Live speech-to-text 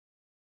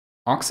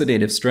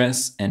Oxidative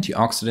stress,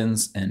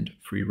 antioxidants, and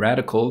free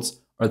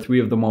radicals are three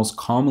of the most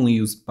commonly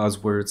used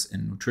buzzwords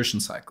in nutrition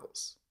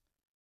cycles.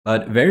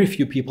 But very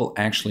few people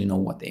actually know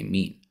what they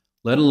mean,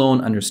 let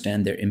alone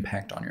understand their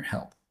impact on your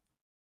health.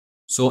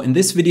 So in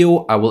this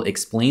video, I will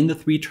explain the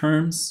three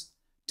terms,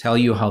 tell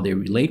you how they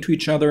relate to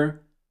each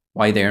other,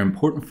 why they are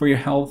important for your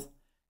health,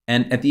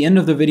 and at the end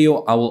of the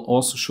video, I will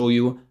also show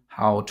you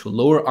how to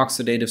lower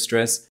oxidative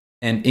stress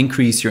and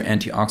increase your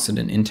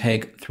antioxidant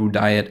intake through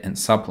diet and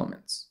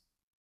supplements.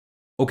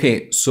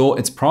 Okay, so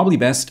it's probably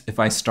best if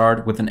I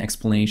start with an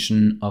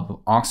explanation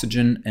of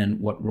oxygen and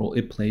what role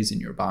it plays in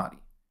your body.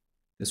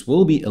 This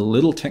will be a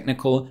little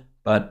technical,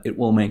 but it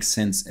will make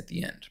sense at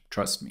the end,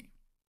 trust me.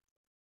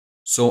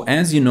 So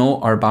as you know,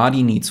 our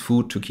body needs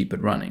food to keep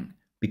it running,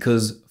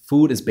 because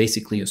food is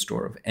basically a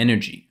store of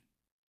energy.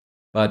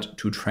 But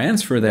to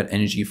transfer that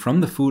energy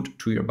from the food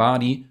to your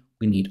body,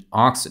 we need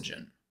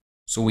oxygen.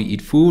 So we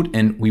eat food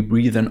and we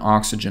breathe in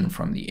oxygen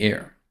from the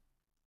air.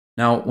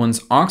 Now,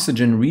 once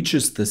oxygen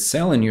reaches the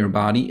cell in your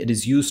body, it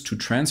is used to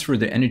transfer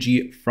the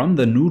energy from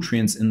the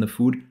nutrients in the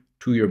food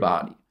to your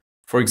body.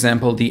 For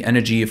example, the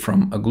energy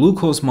from a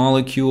glucose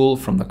molecule,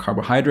 from the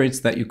carbohydrates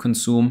that you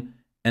consume,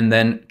 and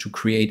then to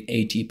create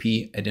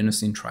ATP,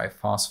 adenosine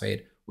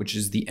triphosphate, which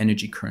is the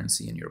energy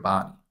currency in your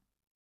body.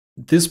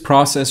 This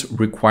process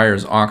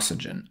requires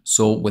oxygen.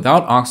 So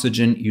without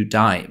oxygen, you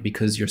die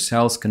because your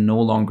cells can no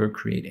longer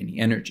create any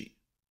energy.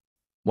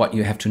 What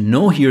you have to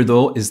know here,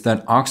 though, is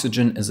that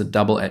oxygen is a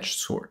double-edged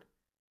sword.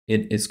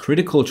 It is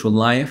critical to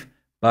life,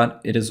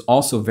 but it is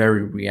also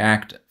very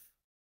reactive.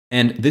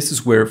 And this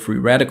is where free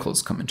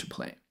radicals come into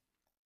play.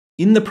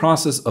 In the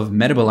process of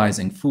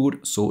metabolizing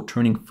food, so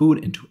turning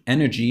food into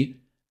energy,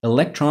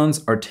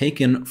 electrons are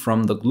taken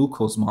from the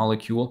glucose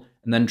molecule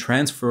and then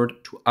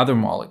transferred to other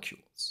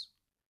molecules.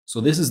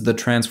 So this is the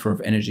transfer of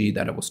energy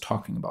that I was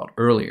talking about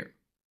earlier.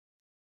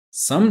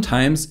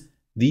 Sometimes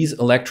these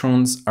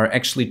electrons are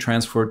actually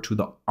transferred to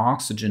the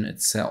oxygen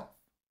itself.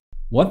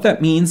 What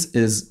that means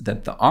is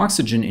that the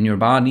oxygen in your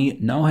body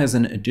now has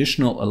an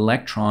additional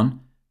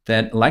electron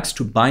that likes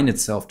to bind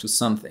itself to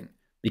something,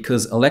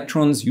 because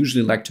electrons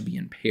usually like to be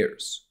in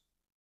pairs.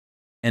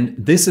 And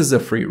this is a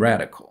free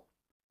radical.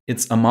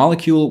 It's a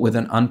molecule with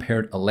an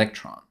unpaired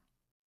electron.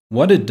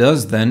 What it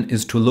does then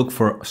is to look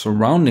for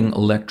surrounding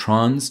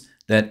electrons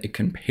that it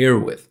can pair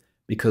with,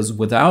 because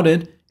without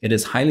it, it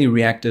is highly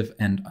reactive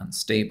and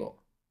unstable.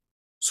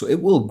 So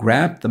it will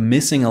grab the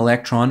missing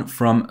electron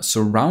from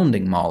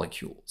surrounding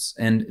molecules.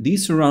 And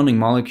these surrounding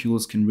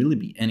molecules can really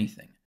be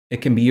anything.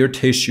 It can be your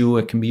tissue,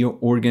 it can be your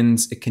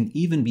organs, it can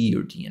even be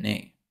your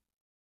DNA.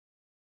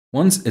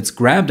 Once it's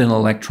grabbed an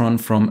electron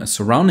from a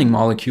surrounding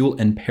molecule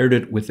and paired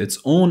it with its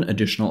own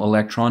additional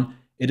electron,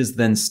 it is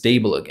then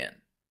stable again.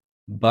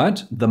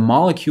 But the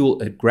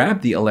molecule it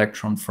grabbed the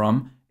electron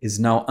from is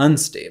now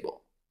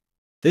unstable.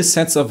 This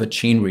sets off a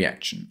chain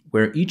reaction,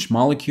 where each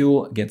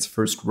molecule gets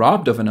first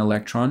robbed of an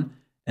electron,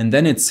 and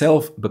then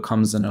itself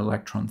becomes an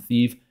electron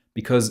thief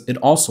because it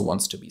also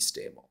wants to be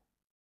stable.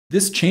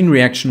 This chain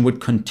reaction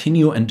would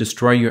continue and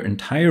destroy your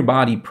entire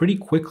body pretty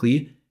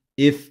quickly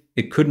if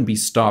it couldn't be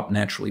stopped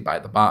naturally by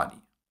the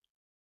body.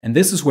 And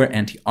this is where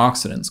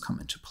antioxidants come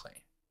into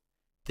play.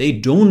 They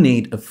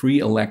donate a free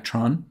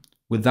electron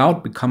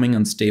without becoming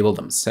unstable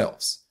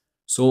themselves.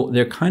 So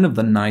they're kind of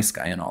the nice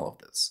guy in all of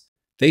this.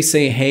 They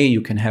say, hey,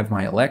 you can have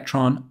my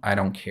electron, I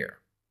don't care.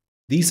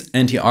 These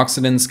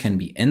antioxidants can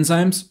be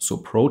enzymes, so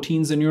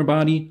proteins in your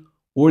body,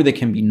 or they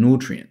can be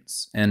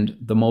nutrients, and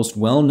the most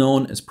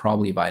well-known is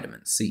probably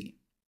vitamin C.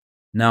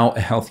 Now, a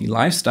healthy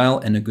lifestyle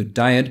and a good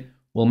diet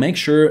will make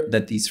sure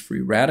that these free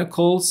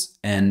radicals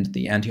and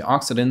the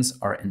antioxidants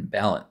are in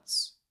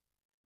balance.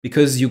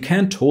 Because you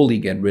can't totally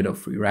get rid of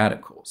free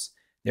radicals.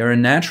 They're a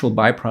natural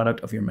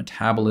byproduct of your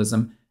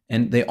metabolism,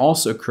 and they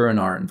also occur in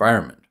our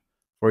environment.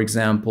 For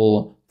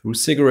example, through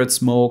cigarette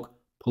smoke,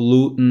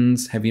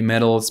 pollutants, heavy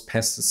metals,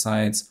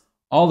 pesticides,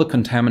 all the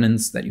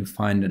contaminants that you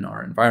find in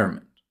our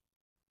environment.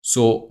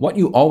 So what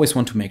you always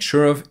want to make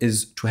sure of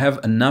is to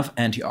have enough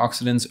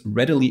antioxidants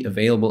readily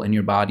available in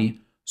your body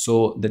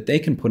so that they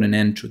can put an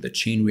end to the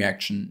chain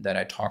reaction that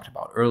I talked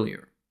about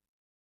earlier.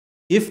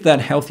 If that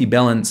healthy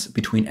balance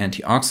between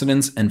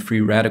antioxidants and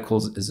free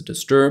radicals is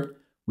disturbed,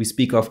 we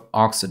speak of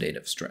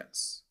oxidative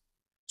stress.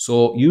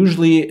 So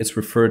usually it's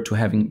referred to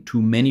having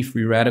too many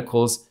free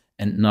radicals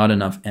and not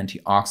enough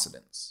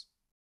antioxidants.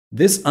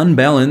 This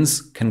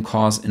unbalance can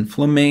cause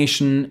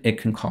inflammation, it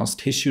can cause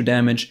tissue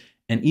damage,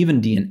 and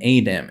even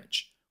DNA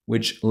damage,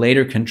 which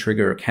later can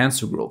trigger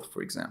cancer growth,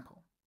 for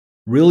example.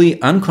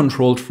 Really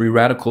uncontrolled free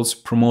radicals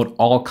promote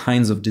all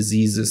kinds of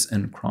diseases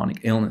and chronic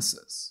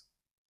illnesses.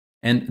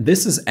 And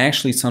this is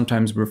actually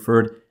sometimes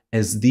referred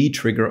as the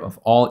trigger of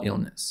all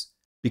illness,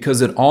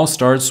 because it all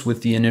starts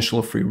with the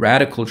initial free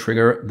radical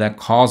trigger that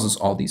causes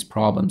all these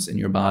problems in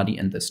your body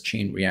and this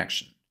chain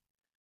reaction.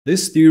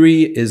 This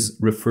theory is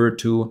referred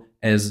to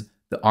as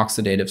the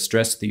oxidative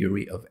stress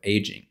theory of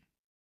aging.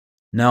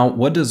 Now,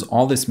 what does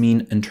all this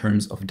mean in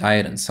terms of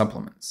diet and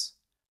supplements?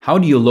 How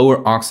do you lower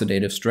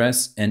oxidative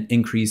stress and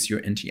increase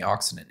your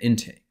antioxidant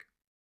intake?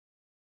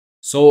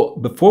 So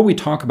before we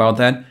talk about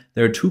that,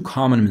 there are two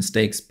common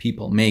mistakes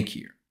people make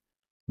here.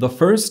 The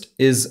first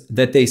is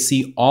that they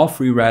see all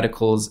free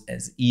radicals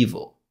as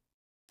evil.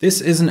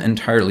 This isn't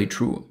entirely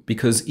true,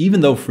 because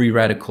even though free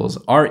radicals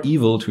are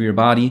evil to your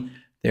body,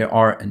 they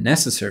are a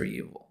necessary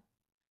evil.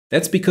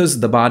 That's because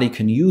the body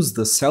can use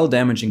the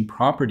cell-damaging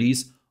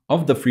properties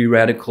of the free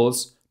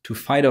radicals to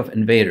fight off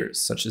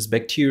invaders, such as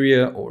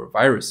bacteria or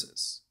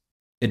viruses.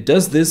 It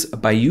does this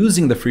by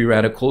using the free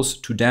radicals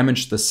to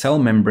damage the cell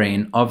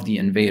membrane of the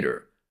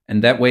invader,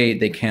 and that way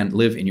they can't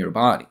live in your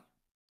body.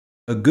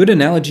 A good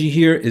analogy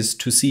here is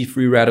to see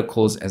free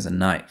radicals as a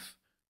knife.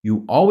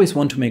 You always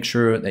want to make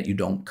sure that you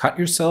don't cut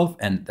yourself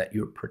and that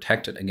you're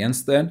protected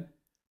against that,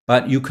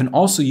 but you can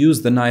also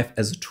use the knife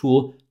as a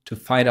tool to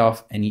fight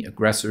off any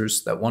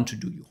aggressors that want to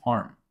do you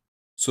harm.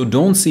 So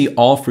don't see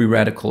all free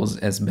radicals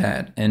as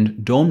bad,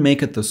 and don't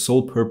make it the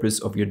sole purpose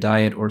of your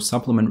diet or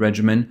supplement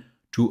regimen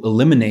to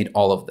eliminate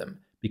all of them,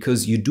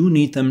 because you do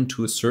need them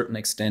to a certain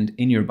extent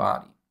in your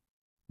body.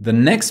 The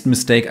next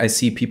mistake I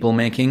see people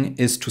making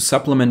is to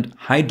supplement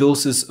high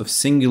doses of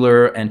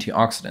singular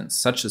antioxidants,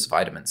 such as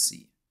vitamin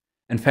C.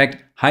 In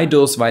fact,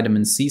 high-dose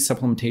vitamin C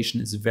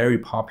supplementation is very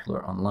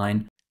popular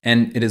online,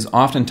 and it is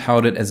often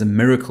touted as a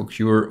miracle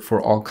cure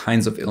for all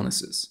kinds of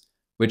illnesses,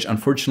 which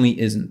unfortunately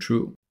isn't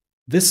true.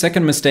 This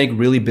second mistake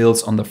really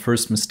builds on the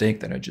first mistake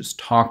that I just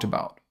talked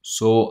about.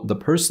 So the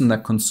person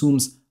that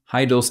consumes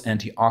high-dose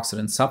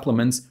antioxidant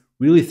supplements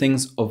really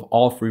thinks of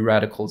all free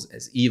radicals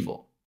as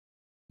evil.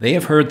 They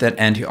have heard that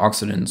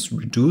antioxidants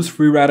reduce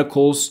free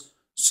radicals,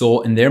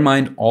 so in their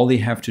mind, all they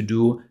have to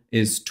do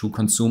is to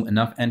consume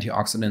enough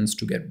antioxidants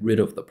to get rid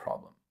of the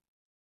problem.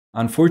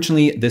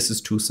 Unfortunately, this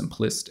is too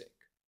simplistic.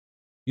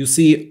 You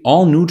see,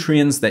 all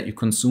nutrients that you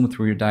consume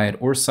through your diet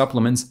or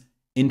supplements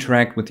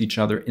interact with each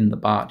other in the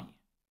body.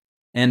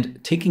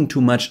 And taking too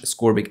much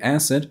ascorbic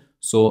acid,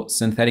 so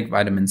synthetic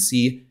vitamin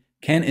C,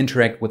 can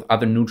interact with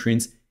other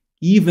nutrients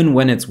even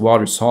when it's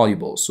water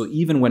soluble, so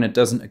even when it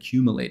doesn't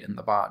accumulate in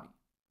the body.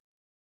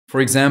 For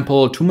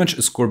example, too much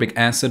ascorbic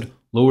acid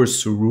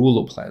lowers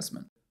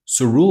ceruloplasmin.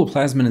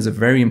 Ceruloplasmin is a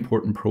very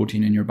important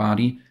protein in your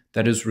body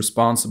that is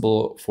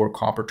responsible for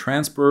copper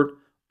transport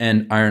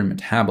and iron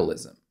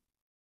metabolism.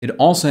 It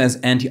also has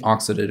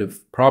antioxidative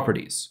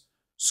properties.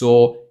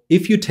 So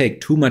if you take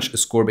too much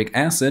ascorbic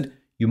acid,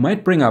 you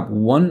might bring up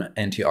one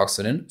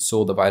antioxidant,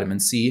 so the vitamin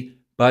C,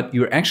 but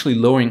you're actually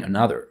lowering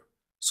another.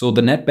 So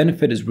the net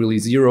benefit is really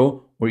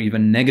zero or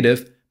even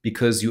negative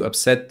because you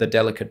upset the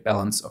delicate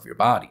balance of your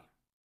body.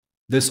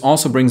 This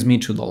also brings me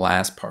to the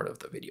last part of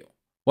the video.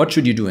 What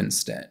should you do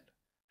instead?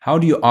 How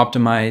do you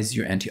optimize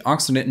your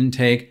antioxidant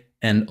intake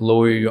and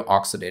lower your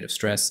oxidative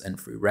stress and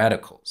free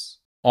radicals?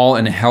 All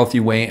in a healthy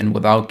way and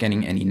without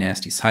getting any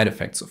nasty side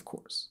effects, of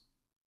course.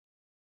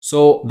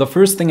 So the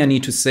first thing I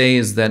need to say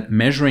is that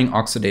measuring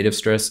oxidative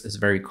stress is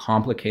very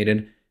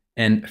complicated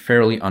and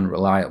fairly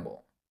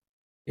unreliable.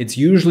 It's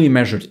usually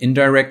measured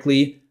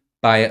indirectly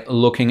by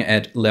looking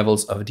at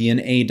levels of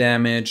DNA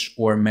damage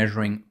or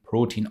measuring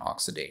protein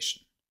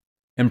oxidation.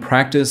 In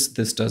practice,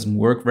 this doesn't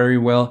work very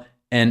well,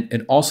 and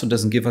it also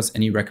doesn't give us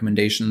any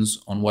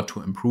recommendations on what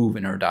to improve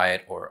in our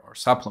diet or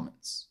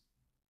supplements.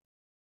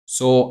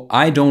 So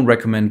I don't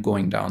recommend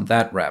going down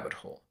that rabbit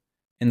hole.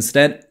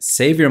 Instead,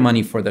 save your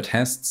money for the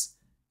tests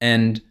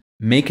and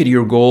make it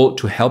your goal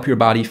to help your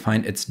body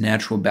find its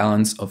natural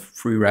balance of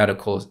free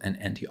radicals and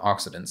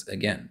antioxidants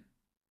again.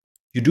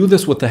 You do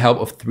this with the help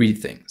of three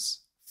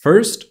things.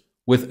 First,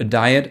 with a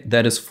diet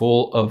that is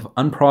full of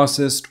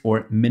unprocessed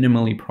or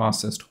minimally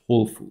processed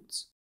whole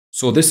foods.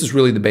 So this is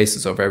really the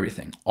basis of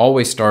everything.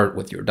 Always start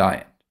with your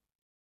diet.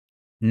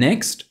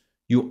 Next,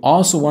 you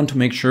also want to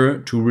make sure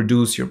to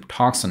reduce your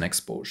toxin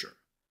exposure.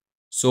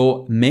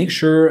 So make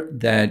sure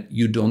that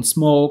you don't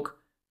smoke,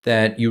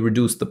 that you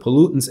reduce the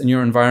pollutants in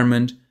your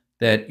environment,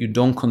 that you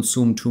don't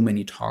consume too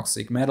many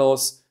toxic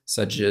metals,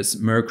 such as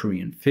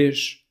mercury in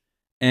fish,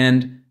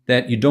 and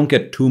that you don't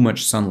get too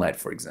much sunlight,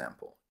 for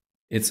example.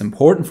 It's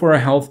important for our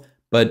health,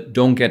 but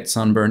don't get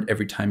sunburned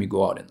every time you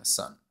go out in the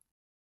sun.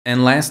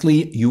 And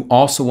lastly, you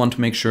also want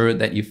to make sure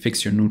that you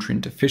fix your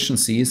nutrient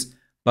deficiencies,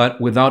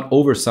 but without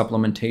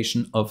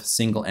over-supplementation of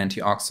single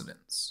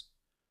antioxidants.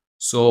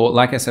 So,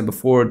 like I said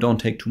before, don't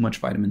take too much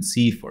vitamin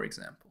C, for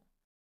example.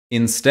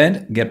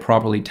 Instead, get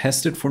properly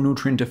tested for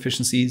nutrient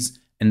deficiencies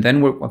and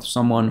then work with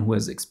someone who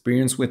has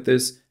experience with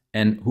this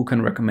and who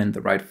can recommend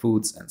the right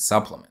foods and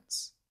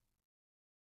supplements.